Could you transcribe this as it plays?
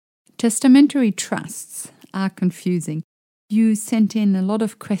Testamentary trusts are confusing. You sent in a lot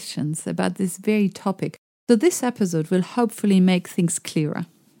of questions about this very topic, so this episode will hopefully make things clearer.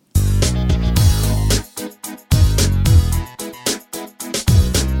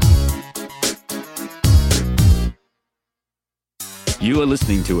 You are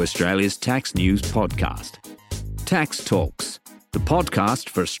listening to Australia's Tax News Podcast, Tax Talks, the podcast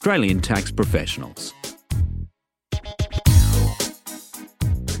for Australian tax professionals.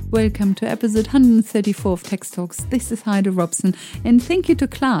 Welcome to episode 134 of Tax Talks. This is Heide Robson, and thank you to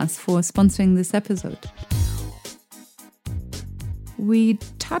Class for sponsoring this episode. We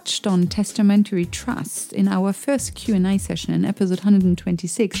touched on testamentary trust in our first Q&A session in episode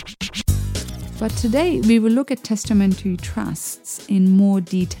 126. But today we will look at testamentary trusts in more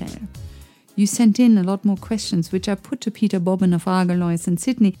detail. You sent in a lot more questions, which I put to Peter Bobbin of Argo Lawyers in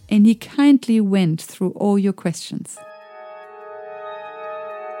Sydney, and he kindly went through all your questions.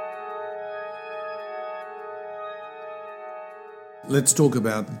 Let's talk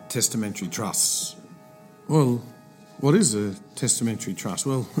about testamentary trusts. Well, what is a testamentary trust?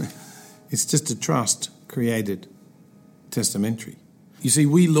 Well, it's just a trust created testamentary. You see,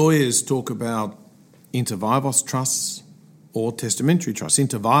 we lawyers talk about inter vivos trusts or testamentary trusts.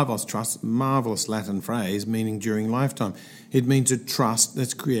 Inter vivos trust, marvellous Latin phrase meaning during lifetime. It means a trust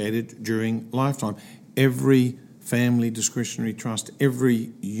that's created during lifetime. Every family discretionary trust,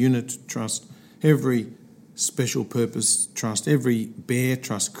 every unit trust, every special purpose trust, every bare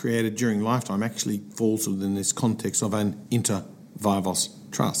trust created during lifetime actually falls within this context of an inter vivos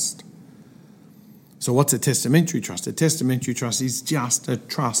trust. So what's a testamentary trust? A testamentary trust is just a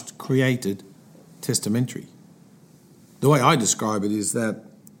trust created testamentary. The way I describe it is that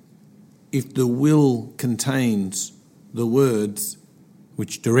if the will contains the words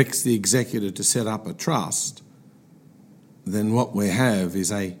which directs the executor to set up a trust, then what we have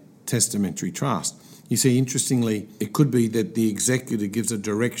is a testamentary trust. You see, interestingly, it could be that the executor gives a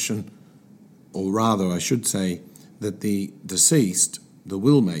direction, or rather I should say that the deceased, the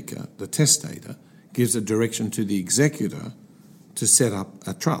will maker, the testator, gives a direction to the executor to set up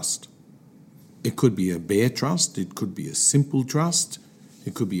a trust. It could be a bare trust, it could be a simple trust,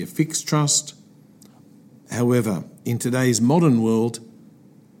 it could be a fixed trust. However, in today's modern world,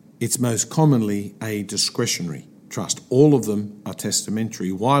 it's most commonly a discretionary trust. All of them are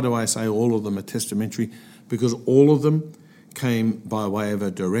testamentary. Why do I say all of them are testamentary? Because all of them came by way of a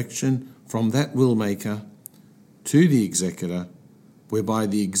direction from that will maker to the executor, whereby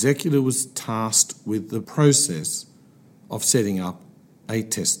the executor was tasked with the process of setting up a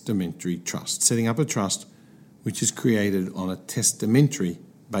testamentary trust, setting up a trust which is created on a testamentary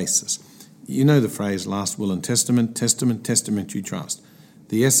basis. You know the phrase last will and testament, testamentary trust.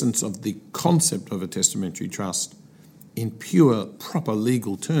 The essence of the concept of a testamentary trust in pure, proper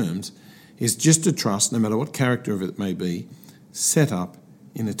legal terms is just a trust, no matter what character of it may be, set up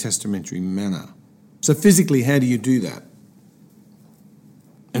in a testamentary manner. So physically, how do you do that?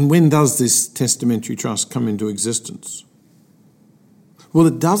 And when does this testamentary trust come into existence? Well,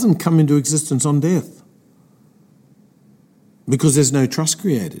 it doesn't come into existence on death because there's no trust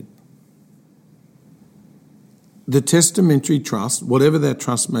created. The testamentary trust, whatever that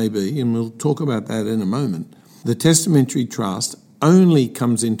trust may be, and we'll talk about that in a moment, the testamentary trust only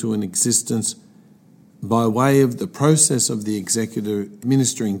comes into an existence by way of the process of the executor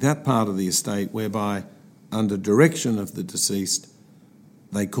administering that part of the estate whereby, under direction of the deceased,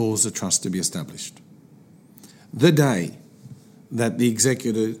 they cause a trust to be established. The day that the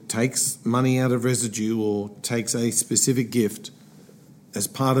executor takes money out of residue or takes a specific gift as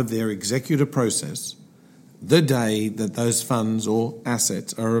part of their executor process, the day that those funds or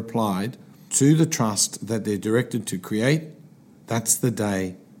assets are applied to the trust that they're directed to create, that's the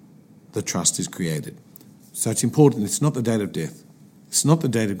day the trust is created. So it's important, it's not the date of death. It's not the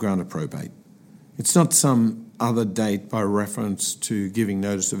date of grant of probate. It's not some other date by reference to giving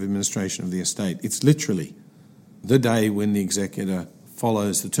notice of administration of the estate. It's literally the day when the executor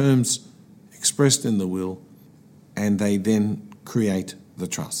follows the terms expressed in the will and they then create the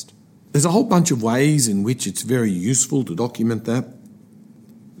trust. There's a whole bunch of ways in which it's very useful to document that,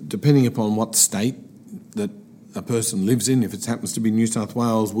 depending upon what state that a person lives in. If it happens to be New South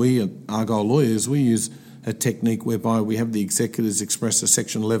Wales, we at Argo Lawyers, we use a technique whereby we have the executors express a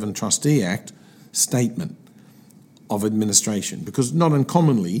Section 11 Trustee Act statement of administration, because not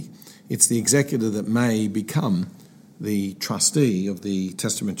uncommonly it's the executor that may become the trustee of the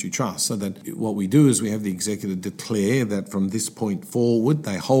testamentary trust. So that what we do is we have the executor declare that from this point forward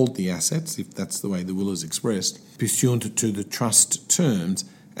they hold the assets, if that's the way the will is expressed, pursuant to the trust terms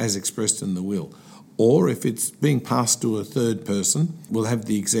as expressed in the will. Or if it's being passed to a third person, we'll have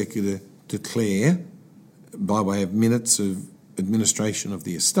the executor declare, by way of minutes of administration of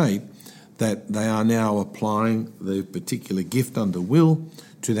the estate, that they are now applying the particular gift under will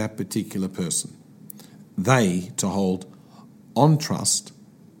to that particular person. They to hold on trust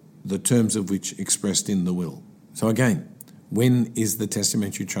the terms of which expressed in the will. So again, when is the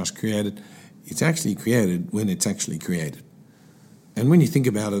testamentary trust created? It's actually created when it's actually created. And when you think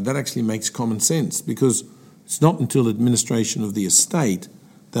about it, that actually makes common sense, because it's not until administration of the estate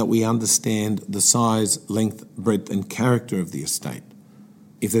that we understand the size, length, breadth and character of the estate.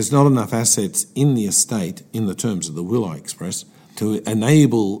 If there's not enough assets in the estate, in the terms of the will I express, to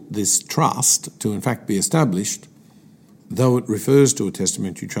enable this trust to in fact be established, though it refers to a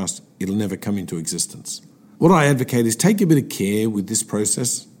testamentary trust, it'll never come into existence. What I advocate is take a bit of care with this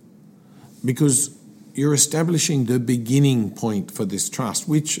process, because you're establishing the beginning point for this trust,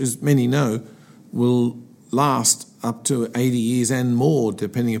 which, as many know, will last up to 80 years and more,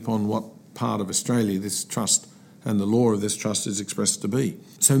 depending upon what part of Australia this trust and the law of this trust is expressed to be.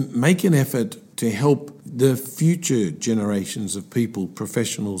 So make an effort to help the future generations of people,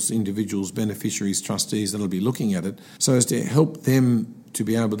 professionals, individuals, beneficiaries, trustees that'll be looking at it, so as to help them to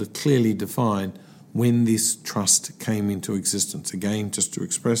be able to clearly define when this trust came into existence. Again, just to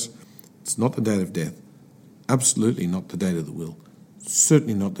express, it's not the date of death, absolutely not the date of the will,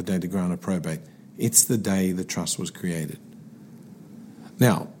 certainly not the date of grant of probate. It's the day the trust was created.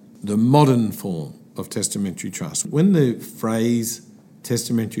 Now, the modern form of testamentary trust. When the phrase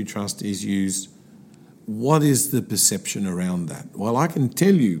testamentary trust is used, what is the perception around that? Well, I can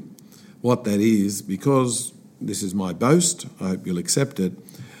tell you what that is, because this is my boast. I hope you'll accept it.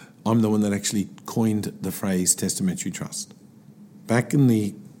 I'm the one that actually coined the phrase testamentary trust. Back in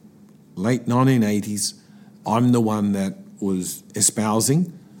the late 1980s, I'm the one that was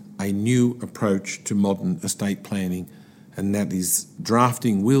espousing a new approach to modern estate planning, and that is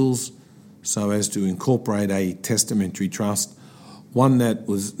drafting wills so as to incorporate a testamentary trust, one that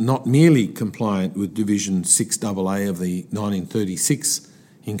was not merely compliant with Division 6AA of the 1936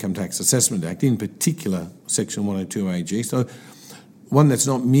 Income Tax Assessment Act, in particular Section 102AG, so one that's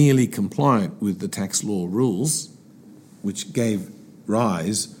not merely compliant with the tax law rules, which gave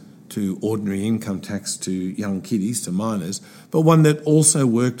rise to ordinary income tax to young kiddies, to minors, but one that also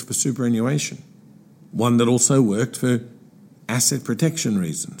worked for superannuation, one that also worked for asset protection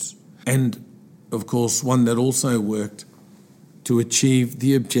reasons, and, of course, one that also worked to achieve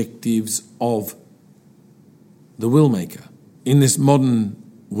the objectives of the will maker. In this modern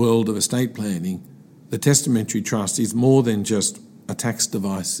world of estate planning, the testamentary trust is more than just a tax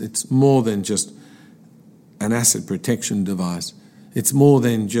device. It's more than just an asset protection device. It's more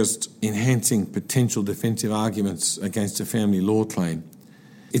than just enhancing potential defensive arguments against a family law claim.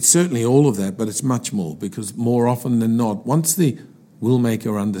 It's certainly all of that, but it's much more, because more often than not, once the will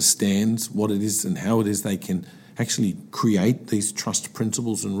maker understands what it is and how it is they can actually create these trust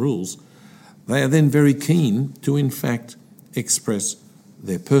principles and rules, they are then very keen to in fact express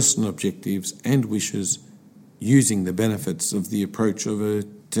their personal objectives and wishes using the benefits of the approach of a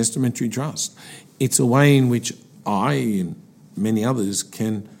testamentary trust. It's a way in which I and many others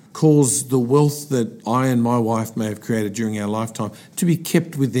can cause the wealth that I and my wife may have created during our lifetime to be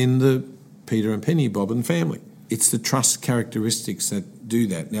kept within the Peter and Penny Bobbin family. It's the trust characteristics that do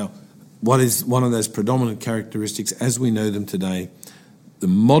that. Now, what is one of those predominant characteristics as we know them today? The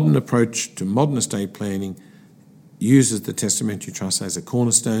modern approach to modern estate planning uses the testamentary trust as a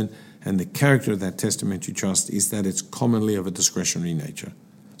cornerstone, and the character of that testamentary trust is that it's commonly of a discretionary nature.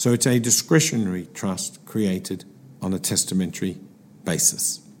 So it's a discretionary trust created on a testamentary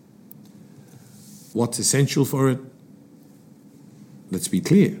basis. What's essential for it? Let's be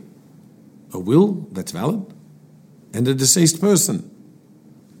clear. A will that's valid, and a deceased person,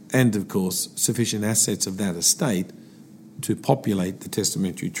 and of course sufficient assets of that estate to populate the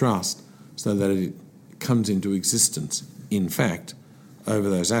testamentary trust so that it comes into existence, in fact, over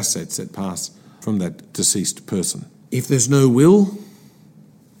those assets that pass from that deceased person. If there's no will,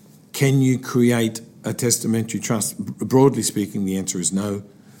 can you create a testamentary trust? Broadly speaking, the answer is no.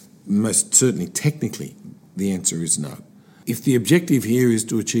 Most certainly technically, the answer is no. If the objective here is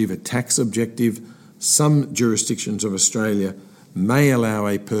to achieve a tax objective, some jurisdictions of Australia may allow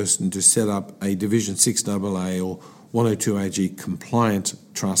a person to set up a Division 6AA or 102AG compliant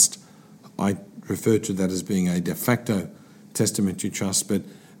trust. I refer to that as being a de facto testamentary trust, but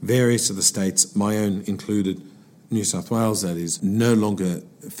various of the states, my own included, New South Wales that is, no longer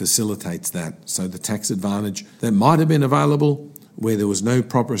facilitates that. So the tax advantage that might have been available where there was no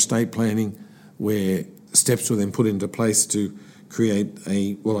proper estate planning, where steps were then put into place to create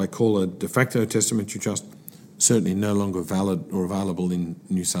what I call a de facto testamentary trust, certainly no longer valid or available in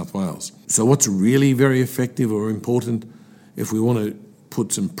New South Wales. So what's really very effective or important, if we want to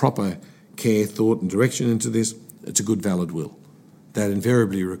put some proper care, thought and direction into this, it's a good valid will. That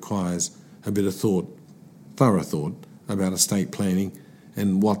invariably requires a bit of thought, thorough thought, about estate planning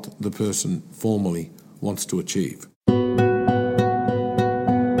and what the person formally wants to achieve.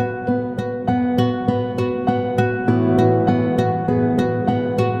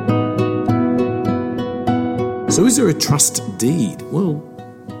 So is there a trust deed? Well,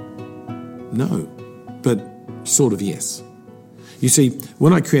 no, but sort of yes. You see,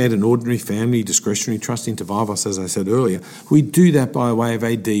 when I create an ordinary family discretionary trust inter vivos, as I said earlier, we do that by way of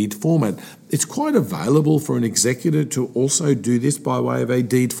a deed format. It's quite available for an executor to also do this by way of a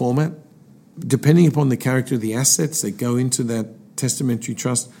deed format. Depending upon the character of the assets that go into that testamentary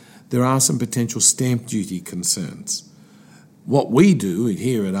trust, there are some potential stamp duty concerns. What we do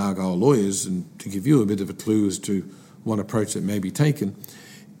here at Argyle Lawyers, and to give you a bit of a clue as to one approach that may be taken,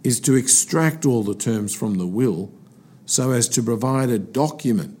 is to extract all the terms from the will so as to provide a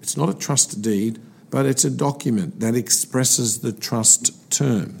document. It's not a trust deed, but it's a document that expresses the trust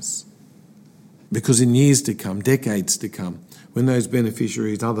terms. Because in years to come, decades to come, when those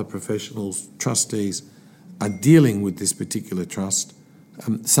beneficiaries, other professionals, trustees are dealing with this particular trust,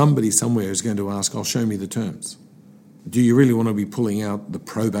 somebody somewhere is going to ask, "Oh, show me the terms. Do you really want to be pulling out the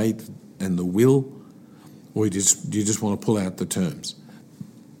probate and the will, or do you just want to pull out the terms?"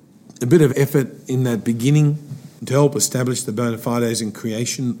 A bit of effort in that beginning to help establish the bona fides and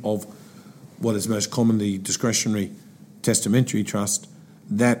creation of what is most commonly discretionary testamentary trust,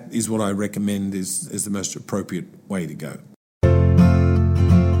 that is what I recommend is the most appropriate way to go.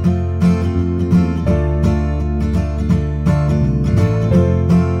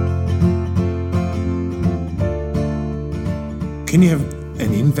 Can you have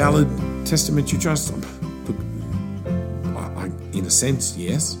an invalid testamentary trust? Look, in a sense,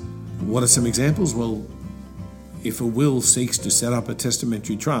 yes. What are some examples? Well, if a will seeks to set up a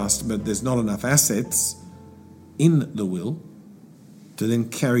testamentary trust, but there's not enough assets in the will to then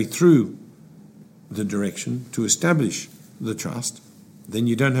carry through the direction to establish the trust, then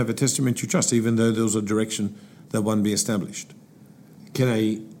you don't have a testamentary trust, even though there was a direction that one be established. Can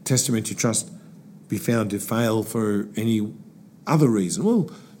a testamentary trust be found to fail for any other reason? Well,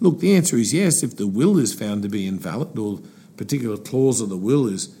 look, the answer is yes. If the will is found to be invalid or a particular clause of the will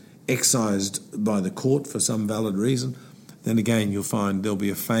is excised by the court for some valid reason, then again you'll find there'll be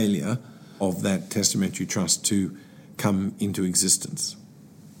a failure of that testamentary trust to come into existence.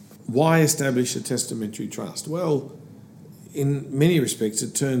 Why establish a testamentary trust? Well, in many respects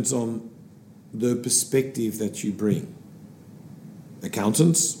it turns on the perspective that you bring.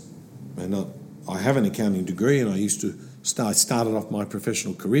 Accountants, and I have an accounting degree and I started off my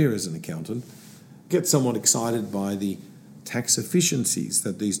professional career as an accountant, get somewhat excited by the tax efficiencies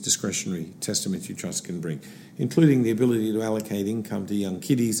that these discretionary testamentary trusts can bring, including the ability to allocate income to young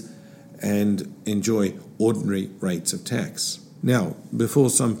kiddies and enjoy ordinary rates of tax. Now, before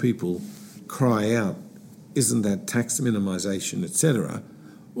some people cry out, "Isn't that tax minimisation, etc.?"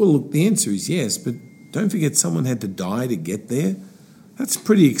 Well, look, the answer is yes, but don't forget someone had to die to get there. That's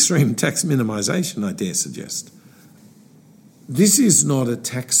pretty extreme tax minimisation, I dare suggest. This is not a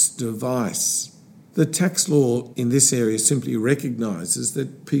tax device. The tax law in this area simply recognises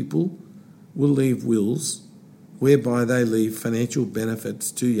that people will leave wills whereby they leave financial benefits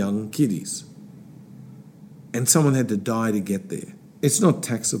to young kiddies. And someone had to die to get there. It's not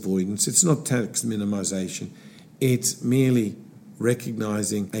tax avoidance, it's not tax minimisation, it's merely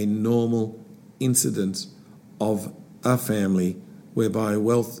recognising a normal incidence of a family whereby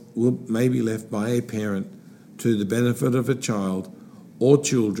wealth may be left by a parent to the benefit of a child or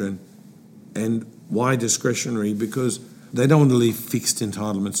children. And why discretionary? Because they don't want to leave fixed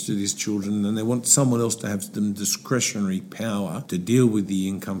entitlements to these children and they want someone else to have some discretionary power to deal with the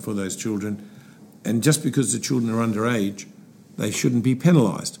income for those children. And just because the children are underage, they shouldn't be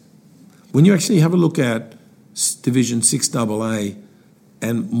penalised. When you actually have a look at Division 6AA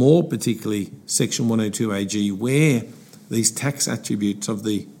and more particularly Section 102 AG, where these tax attributes of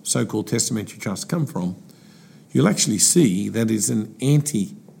the so-called testamentary trust come from, you'll actually see that it's an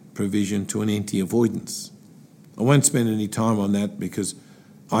anti-provision to an anti-avoidance. I won't spend any time on that because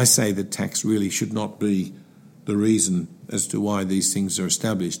I say that tax really should not be the reason as to why these things are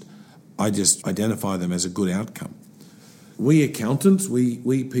established. I just identify them as a good outcome. We accountants, we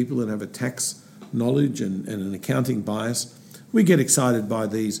people that have a tax knowledge and an accounting bias, we get excited by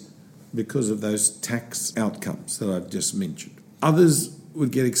these because of those tax outcomes that I've just mentioned. Others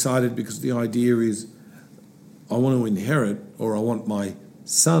would get excited because the idea is I want to inherit, or I want my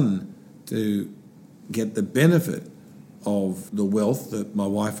son to get the benefit of the wealth that my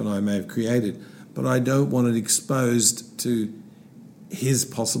wife and I may have created, but I don't want it exposed to his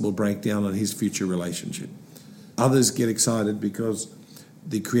possible breakdown and his future relationship. Others get excited because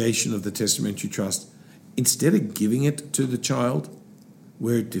the creation of the testamentary trust, instead of giving it to the child,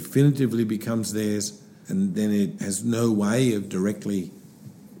 where it definitively becomes theirs, and then it has no way of directly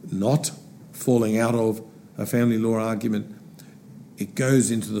not falling out of a family law argument, it goes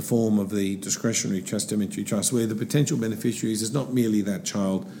into the form of the discretionary testamentary trust, where the potential beneficiaries is not merely that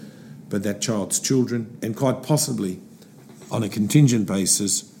child, but that child's children, and quite possibly, on a contingent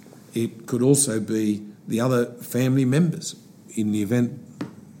basis, it could also be the other family members. In the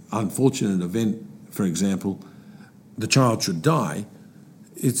unfortunate event, for example, the child should die,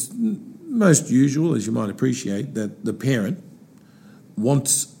 it's most usual, as you might appreciate, that the parent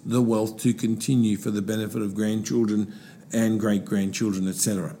wants the wealth to continue for the benefit of grandchildren and great-grandchildren,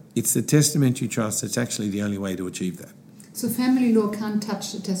 etc. It's the testamentary trust that's actually the only way to achieve that. So family law can't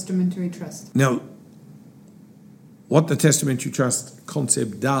touch the testamentary trust? Now, what the testamentary trust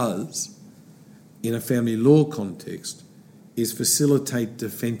concept does in a family law context is facilitate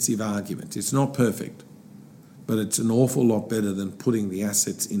defensive arguments. It's not perfect, but it's an awful lot better than putting the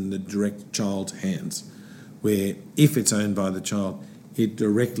assets in the direct child's hands, where if it's owned by the child, it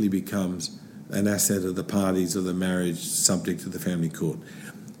directly becomes an asset of the parties of the marriage subject to the family court.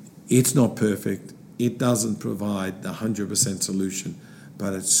 It's not perfect. It doesn't provide the 100% solution,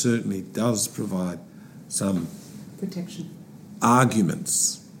 but it certainly does provide some protection,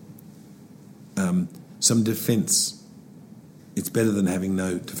 arguments, some defence. It's better than having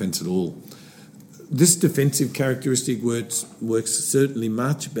no defence at all. This defensive characteristic works certainly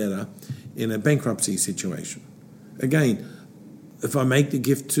much better in a bankruptcy situation. Again, if I make the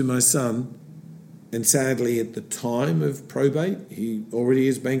gift to my son, and sadly at the time of probate he already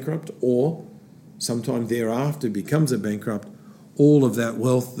is bankrupt, or sometime thereafter becomes a bankrupt, all of that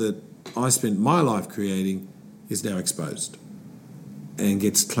wealth that I spent my life creating is now exposed and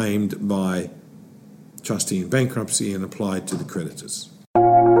gets claimed by trustee in bankruptcy and applied to the creditors.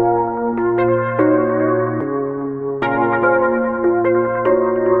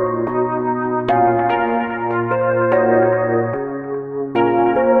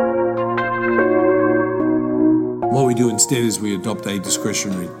 What we do instead is we adopt a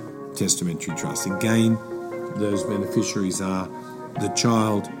discretionary testamentary trust. Again, those beneficiaries are the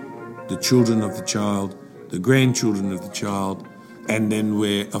child, the children of the child, the grandchildren of the child, and then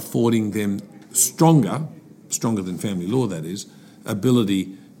we're affording them stronger than family law, that is,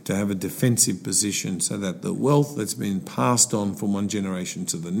 ability to have a defensive position so that the wealth that's been passed on from one generation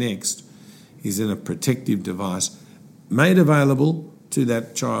to the next is in a protective device made available to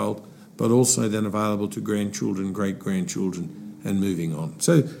that child, but also then available to grandchildren, great-grandchildren, and moving on.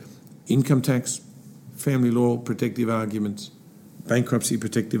 So income tax, family law protective arguments, bankruptcy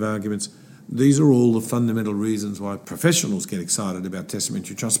protective arguments, these are all the fundamental reasons why professionals get excited about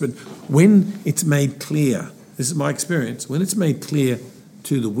testamentary trust. But when it's made clear, this is my experience, when it's made clear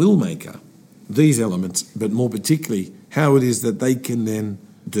to the will maker, these elements, but more particularly how it is that they can then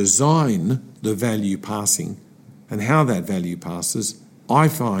design the value passing and how that value passes, I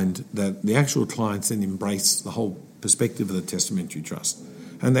find that the actual clients then embrace the whole perspective of the testamentary trust.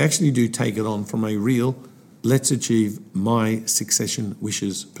 And they actually do take it on from a real, let's achieve my succession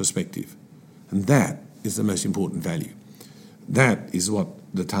wishes perspective. And that is the most important value. That is what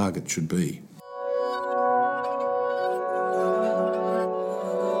the target should be.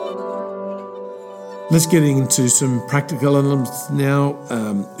 Let's get into some practical elements now.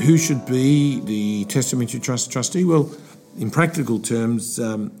 Who should be the testamentary trust trustee? Well, in practical terms,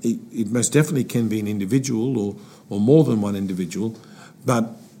 it most definitely can be an individual or more than one individual,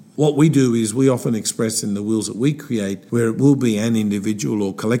 but what we do is we often express in the wills that we create where it will be an individual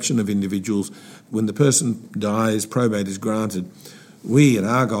or collection of individuals. When the person dies, probate is granted, we at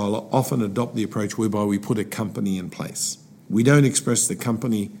Argyle often adopt the approach whereby we put a company in place. We don't express the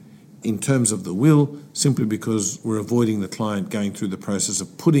company in terms of the will simply because we're avoiding the client going through the process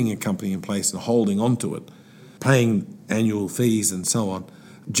of putting a company in place and holding on to it, paying annual fees and so on,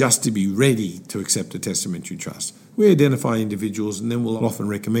 just to be ready to accept a testamentary trust. We identify individuals and then we'll often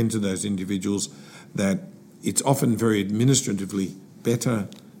recommend to those individuals that it's often very administratively better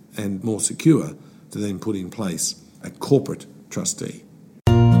and more secure to then put in place a corporate trustee.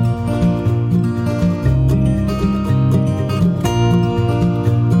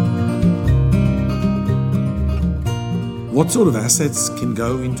 What sort of assets can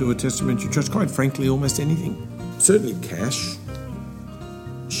go into a testamentary trust? Quite frankly, almost anything. Certainly cash,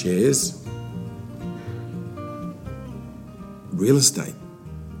 shares, real estate,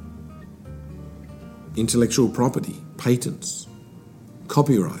 intellectual property, patents,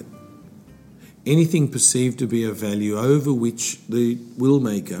 copyright, anything perceived to be of value over which the will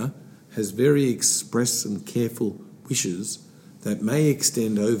maker has very express and careful wishes that may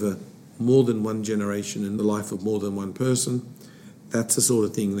extend over more than one generation in the life of more than one person, that's the sort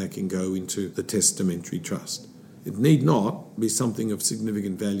of thing that can go into the testamentary trust. It need not be something of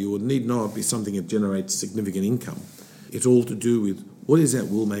significant value, or it need not be something that generates significant income. It's all to do with what is that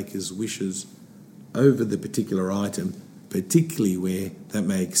will maker's wishes over the particular item, particularly where that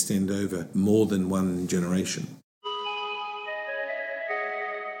may extend over more than one generation.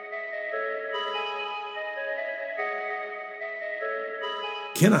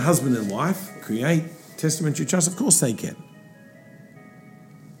 Can a husband and wife create testamentary trust? Of course they can.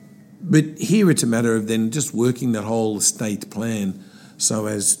 But here it's a matter of then just working that whole estate plan so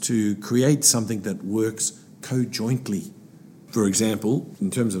as to create something that works co-jointly. For example, in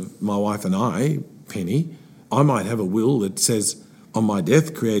terms of my wife and I, Penny, I might have a will that says, on my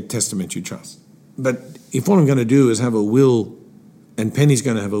death, create testamentary trust. But if what I'm going to do is have a will, and Penny's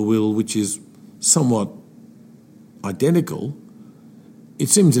going to have a will which is somewhat identical, it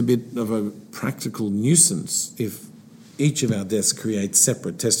seems a bit of a practical nuisance if each of our deaths creates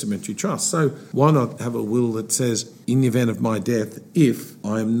separate testamentary trusts. So why not have a will that says, in the event of my death, if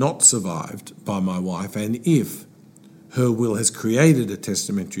I am not survived by my wife and if her will has created a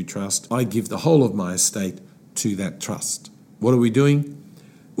testamentary trust, I give the whole of my estate to that trust. What are we doing?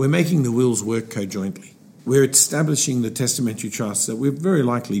 We're making the wills work co-jointly. We're establishing the testamentary trusts that we've very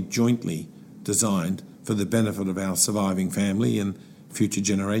likely jointly designed for the benefit of our surviving family and future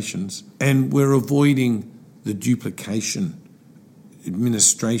generations. And we're avoiding the duplication,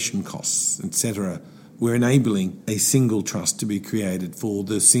 administration costs, etc. We're enabling a single trust to be created for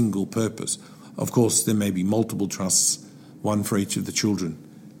the single purpose. Of course, there may be multiple trusts, one for each of the children,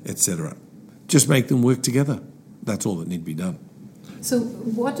 etc. Just make them work together. That's all that need be done. So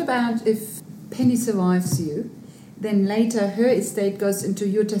what about if Penny survives you, then later her estate goes into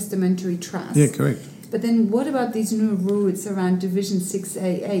your testamentary trust? Yeah, correct. But then what about these new rules around Division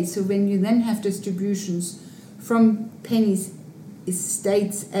 6AA? So when you then have distributions from Penny's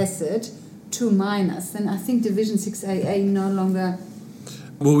estate's asset to minors, then I think Division 6AA no longer...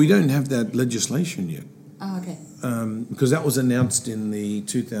 Well, we don't have that legislation yet. Oh, okay. Because that was announced in the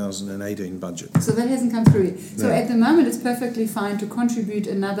 2018 budget. So that hasn't come through yet. So No. at the moment it's perfectly fine to contribute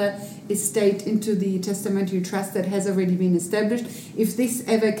another estate into the testamentary trust that has already been established. If this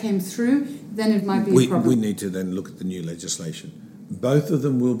ever came through, then it might be a problem. We need to then look at the new legislation. Both of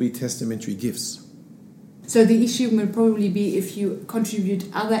them will be testamentary gifts. So the issue will probably be if you contribute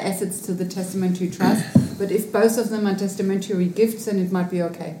other assets to the testamentary trust, but if both of them are testamentary gifts, then it might be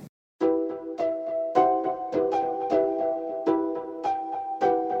okay.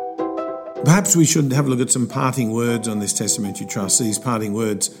 Perhaps we should have a look at some parting words on this testamentary trust, these parting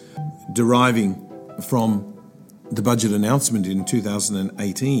words deriving from the budget announcement in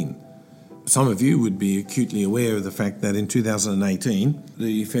 2018. Some of you would be acutely aware of the fact that in 2018,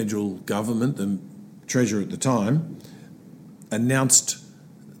 the federal government, the Treasurer at the time, announced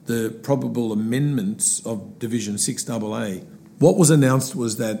the probable amendments of Division 6AA. What was announced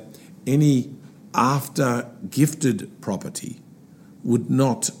was that any after-gifted property would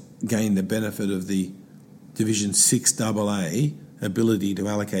not gain the benefit of the Division 6AA ability to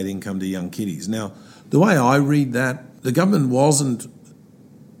allocate income to young kiddies. Now, the way I read that, the government wasn't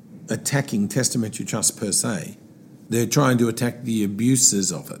attacking testamentary trust per se. They're trying to attack the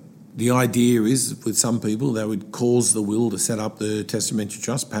abuses of it. The idea is, with some people, they would cause the will to set up the testamentary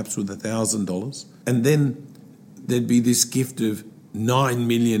trust, perhaps with $1,000, and then there'd be this gift of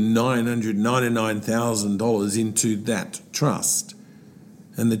 $9,999,000 into that trust.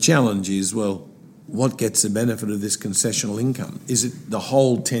 And the challenge is, well, what gets the benefit of this concessional income? Is it the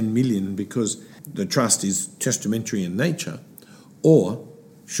whole $10 million because the trust is testamentary in nature, or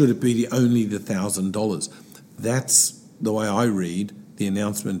should it be only the $1,000? That's the way I read the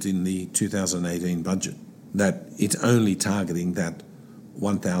announcement in the 2018 budget, that it's only targeting that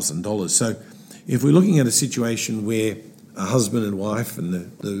 $1,000. So if we're looking at a situation where a husband and wife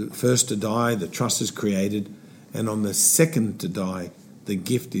and the first to die, the trust is created, and on the second to die, the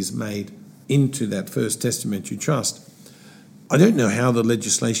gift is made into that first testamentary trust. I don't know how the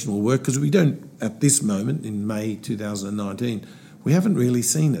legislation will work because we don't, at this moment, in May 2019, we haven't really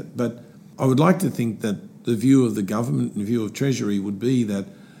seen it. But I would like to think that the view of the government and the view of Treasury would be that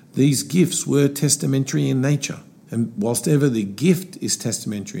these gifts were testamentary in nature. And whilst ever the gift is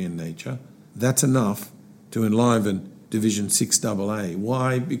testamentary in nature, that's enough to enliven Division 6AA.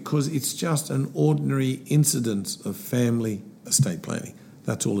 Why? Because it's just an ordinary incidence of family estate planning.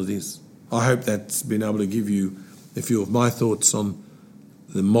 That's all it is. I hope that's been able to give you a few of my thoughts on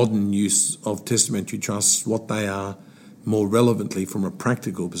the modern use of testamentary trusts, what they are, more relevantly from a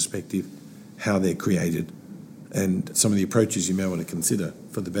practical perspective, how they're created, and some of the approaches you may want to consider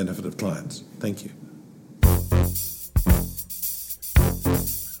for the benefit of clients. Thank you.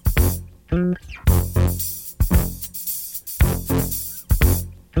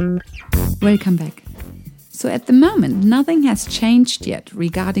 Welcome back. So at the moment, nothing has changed yet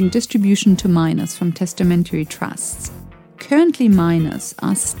regarding distribution to minors from testamentary trusts. Currently, minors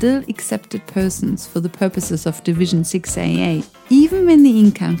are still accepted persons for the purposes of Division 6AA, even when the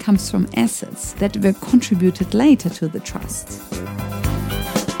income comes from assets that were contributed later to the trusts.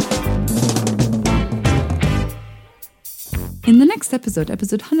 In the next episode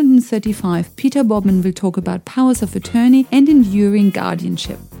 135, Peter Bobbin will talk about powers of attorney and enduring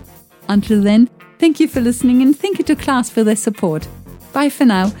guardianship. Until then, thank you for listening and thank you to class for their support. Bye for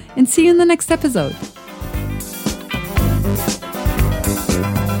now and see you in the next episode.